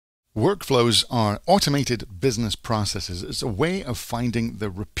Workflows are automated business processes. It's a way of finding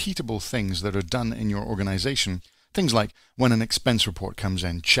the repeatable things that are done in your organization. Things like when an expense report comes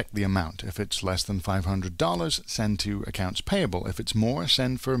in, check the amount. If it's less than $500, send to accounts payable. If it's more,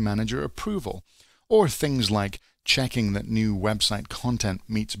 send for manager approval. Or things like checking that new website content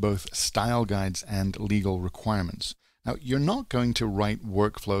meets both style guides and legal requirements. Now, you're not going to write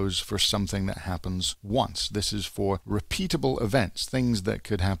workflows for something that happens once. This is for repeatable events. Things that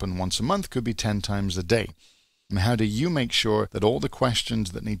could happen once a month could be 10 times a day. And how do you make sure that all the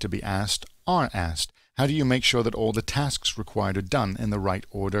questions that need to be asked are asked? How do you make sure that all the tasks required are done in the right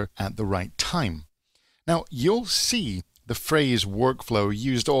order at the right time? Now, you'll see the phrase workflow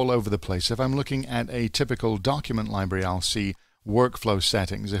used all over the place. If I'm looking at a typical document library, I'll see workflow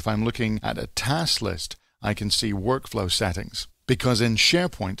settings. If I'm looking at a task list, I can see workflow settings. Because in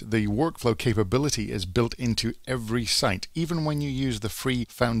SharePoint, the workflow capability is built into every site, even when you use the free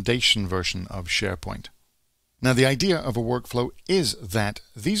foundation version of SharePoint. Now, the idea of a workflow is that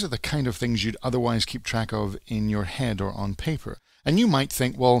these are the kind of things you'd otherwise keep track of in your head or on paper. And you might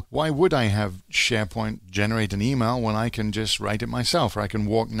think, well, why would I have SharePoint generate an email when I can just write it myself, or I can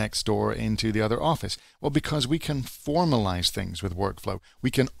walk next door into the other office? Well, because we can formalize things with workflow.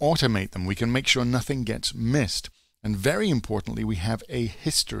 We can automate them. We can make sure nothing gets missed. And very importantly, we have a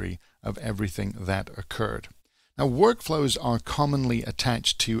history of everything that occurred. Now, workflows are commonly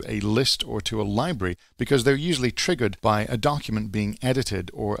attached to a list or to a library because they're usually triggered by a document being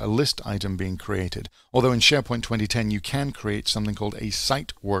edited or a list item being created. Although in SharePoint 2010, you can create something called a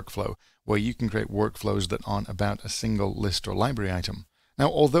site workflow, where you can create workflows that aren't about a single list or library item. Now,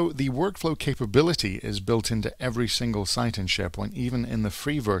 although the workflow capability is built into every single site in SharePoint, even in the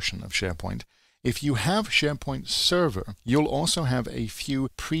free version of SharePoint, if you have SharePoint Server, you'll also have a few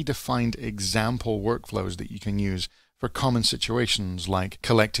predefined example workflows that you can use for common situations like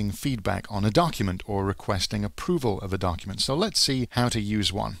collecting feedback on a document or requesting approval of a document. So let's see how to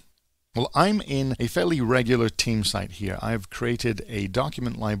use one. Well, I'm in a fairly regular team site here. I've created a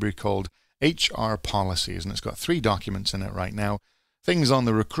document library called HR Policies, and it's got 3 documents in it right now. Things on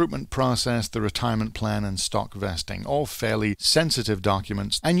the recruitment process, the retirement plan, and stock vesting, all fairly sensitive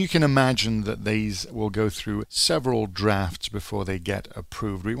documents. And you can imagine that these will go through several drafts before they get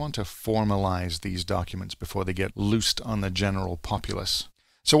approved. We want to formalize these documents before they get loosed on the general populace.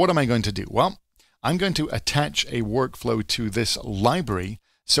 So what am I going to do? Well, I'm going to attach a workflow to this library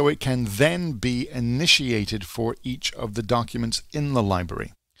so it can then be initiated for each of the documents in the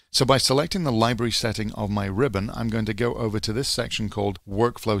library. So by selecting the library setting of my ribbon, I'm going to go over to this section called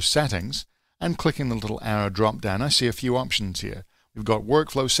Workflow Settings, and clicking the little arrow drop down, I see a few options here. We've got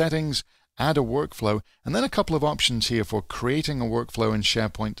Workflow Settings, Add a Workflow, and then a couple of options here for creating a workflow in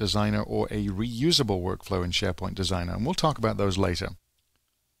SharePoint Designer or a reusable workflow in SharePoint Designer, and we'll talk about those later.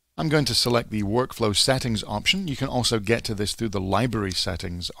 I'm going to select the Workflow Settings option. You can also get to this through the library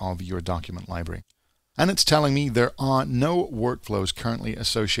settings of your document library. And it's telling me there are no workflows currently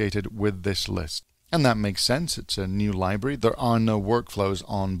associated with this list. And that makes sense. It's a new library. There are no workflows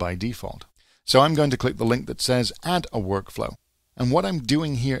on by default. So I'm going to click the link that says Add a Workflow. And what I'm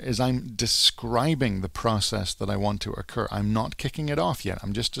doing here is I'm describing the process that I want to occur. I'm not kicking it off yet.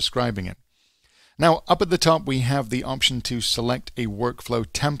 I'm just describing it. Now, up at the top, we have the option to select a workflow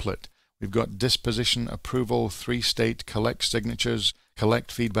template. We've got disposition, approval, 3-state, collect signatures,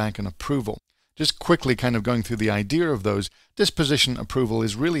 collect feedback, and approval. Just quickly kind of going through the idea of those, disposition approval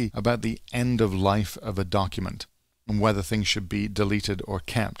is really about the end of life of a document and whether things should be deleted or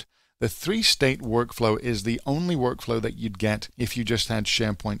kept. The 3-state workflow is the only workflow that you'd get if you just had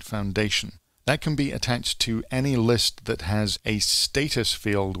SharePoint Foundation. That can be attached to any list that has a status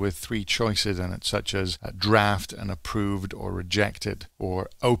field with 3 choices in it, such as draft and approved or rejected, or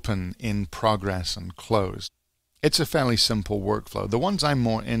open, in progress, and closed. It's a fairly simple workflow. The ones I'm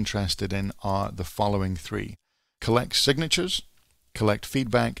more interested in are the following 3. Collect signatures, collect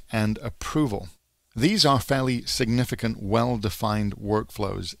feedback, and approval. These are fairly significant, well-defined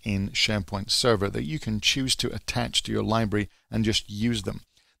workflows in SharePoint Server that you can choose to attach to your library and just use them.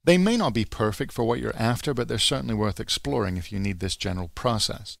 They may not be perfect for what you're after, but they're certainly worth exploring if you need this general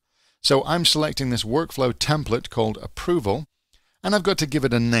process. So I'm selecting this workflow template called Approval, and I've got to give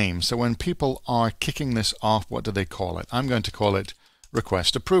it a name. So when people are kicking this off, what do they call it? I'm going to call it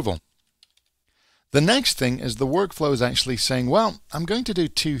Request Approval. The next thing is the workflow is actually saying, well, I'm going to do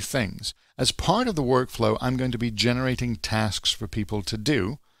 2 things. As part of the workflow, I'm going to be generating tasks for people to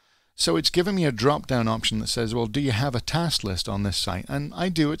do. So it's giving me a drop-down option that says, well, do you have a task list on this site? And I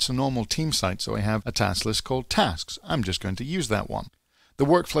do. It's a normal team site, so I have a task list called Tasks. I'm just going to use that one. The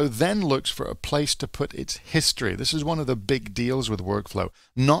workflow then looks for a place to put its history. This is one of the big deals with workflow.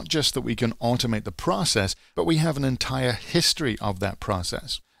 Not just that we can automate the process, but we have an entire history of that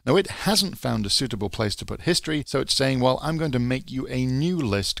process. Now, it hasn't found a suitable place to put history, so it's saying, well, I'm going to make you a new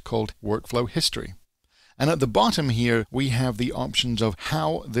list called workflow history. And at the bottom here, we have the options of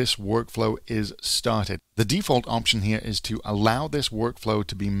how this workflow is started. The default option here is to allow this workflow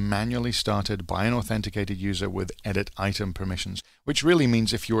to be manually started by an authenticated user with edit item permissions, which really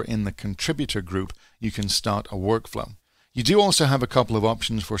means if you're in the contributor group, you can start a workflow. You do also have a couple of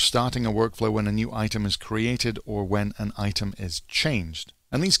options for starting a workflow when a new item is created or when an item is changed.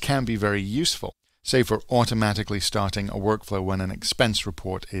 And these can be very useful. Say for automatically starting a workflow when an expense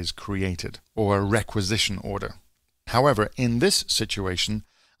report is created or a requisition order. However, in this situation,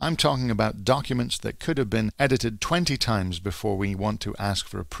 I'm talking about documents that could have been edited 20 times before we want to ask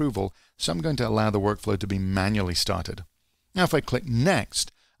for approval, so I'm going to allow the workflow to be manually started. Now, if I click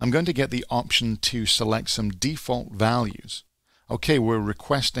Next, I'm going to get the option to select some default values. Okay, we're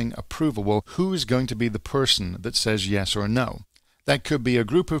requesting approval. Well, who's going to be the person that says yes or no? That could be a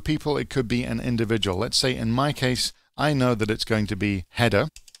group of people, it could be an individual. Let's say in my case, I know that it's going to be Hedda.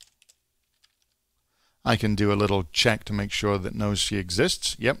 I can do a little check to make sure that it knows she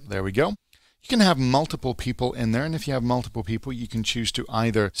exists. Yep, there we go. You can have multiple people in there, and if you have multiple people, you can choose to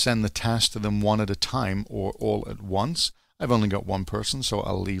either send the task to them one at a time or all at once. I've only got one person, so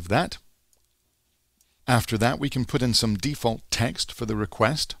I'll leave that. After that, we can put in some default text for the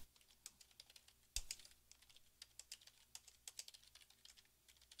request.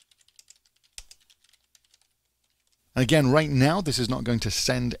 Again, right now, this is not going to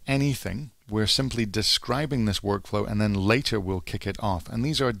send anything. We're simply describing this workflow, and then later we'll kick it off. And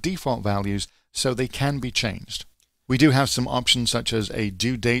these are default values, so they can be changed. We do have some options such as a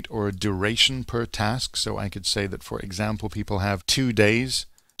due date or a duration per task. So I could say that, for example, people have 2 days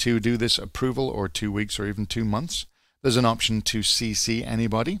to do this approval, or 2 weeks, or even 2 months. There's an option to CC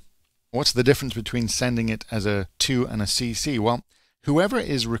anybody. What's the difference between sending it as a to and a CC? Well, whoever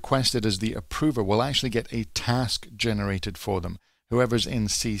is requested as the approver will actually get a task generated for them. Whoever's in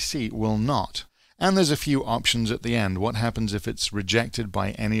CC will not. And there's a few options at the end. What happens if it's rejected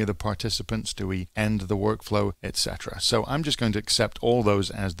by any of the participants? Do we end the workflow, etc.? So I'm just going to accept all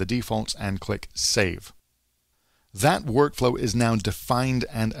those as the defaults and click Save. That workflow is now defined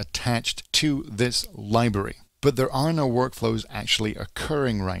and attached to this library. But there are no workflows actually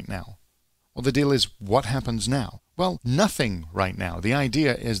occurring right now. Well, the deal is, what happens now? Well, nothing right now. The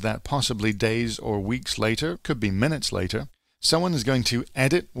idea is that possibly days or weeks later, could be minutes later, someone is going to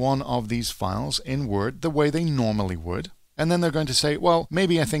edit one of these files in Word the way they normally would, and then they're going to say, well,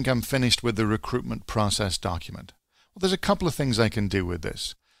 maybe I think I'm finished with the recruitment process document. Well, there's a couple of things I can do with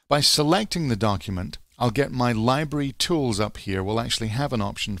this. By selecting the document, I'll get my library tools up here. We'll actually have an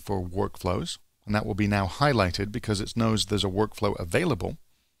option for workflows, and that will be now highlighted because it knows there's a workflow available.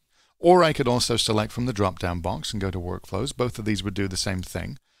 Or I could also select from the drop-down box and go to Workflows. Both of these would do the same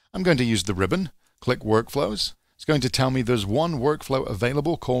thing. I'm going to use the ribbon, click Workflows. It's going to tell me there's one workflow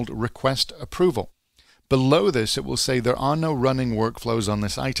available called Request Approval. Below this, it will say there are no running workflows on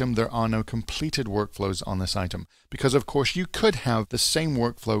this item. There are no completed workflows on this item. Because, of course, you could have the same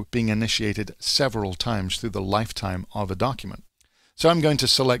workflow being initiated several times through the lifetime of a document. So I'm going to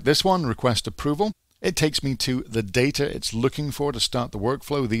select this one, Request Approval. It takes me to the data it's looking for to start the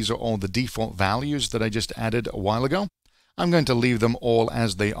workflow. These are all the default values that I just added a while ago. I'm going to leave them all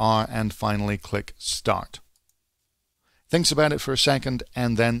as they are and finally click Start. Thinks about it for a second,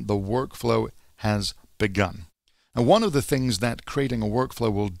 and then the workflow has begun. Now, one of the things that creating a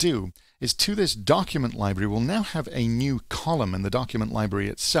workflow will do is to this document library, we'll now have a new column in the document library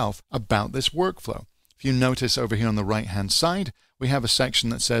itself about this workflow. If you notice over here on the right-hand side, we have a section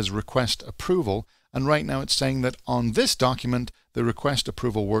that says Request Approval. And right now it's saying that on this document, the request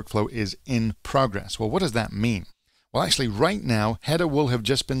approval workflow is in progress. Well, what does that mean? Well, actually, right now, Hedda will have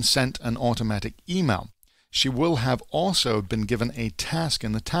just been sent an automatic email. She will have also been given a task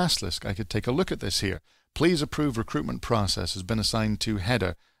in the task list. I could take a look at this here. Please approve recruitment process has been assigned to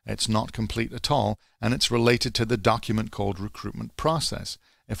Hedda. It's not complete at all, and it's related to the document called recruitment process.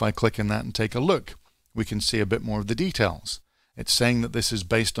 If I click in that and take a look, we can see a bit more of the details. It's saying that this is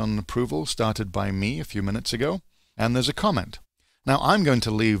based on an approval started by me a few minutes ago, and there's a comment. Now, I'm going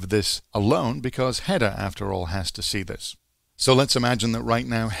to leave this alone because Hedda, after all, has to see this. So let's imagine that right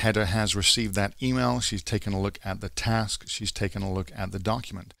now Hedda has received that email. She's taken a look at the task. She's taken a look at the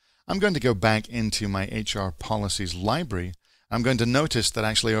document. I'm going to go back into my HR policies library. I'm going to notice that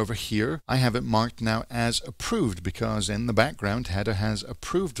actually over here, I have it marked now as approved because in the background, Hedda has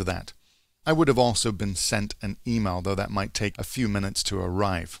approved that. I would have also been sent an email, though that might take a few minutes to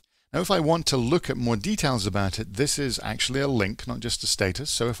arrive. Now, if I want to look at more details about it, this is actually a link, not just a status.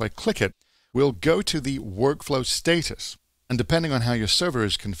 So if I click it, we'll go to the workflow status. And depending on how your server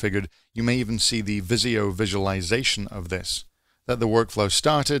is configured, you may even see the Visio visualization of this. That the workflow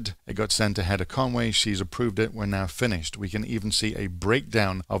started, it got sent to Heather Conway, she's approved it, we're now finished. We can even see a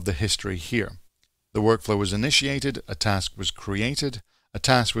breakdown of the history here. The workflow was initiated, a task was created, a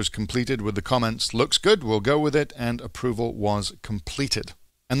task was completed with the comments, looks good, we'll go with it, and approval was completed.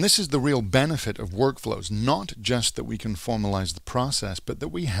 And this is the real benefit of workflows, not just that we can formalize the process, but that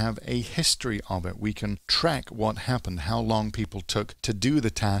we have a history of it. We can track what happened, how long people took to do the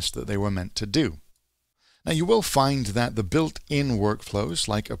task that they were meant to do. Now, you will find that the built-in workflows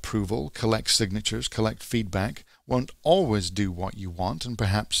like approval, collect signatures, collect feedback won't always do what you want, and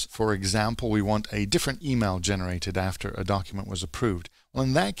perhaps, for example, we want a different email generated after a document was approved. Well,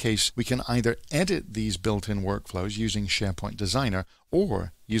 in that case, we can either edit these built-in workflows using SharePoint Designer,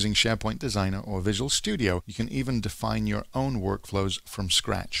 or using SharePoint Designer or Visual Studio, you can even define your own workflows from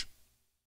scratch.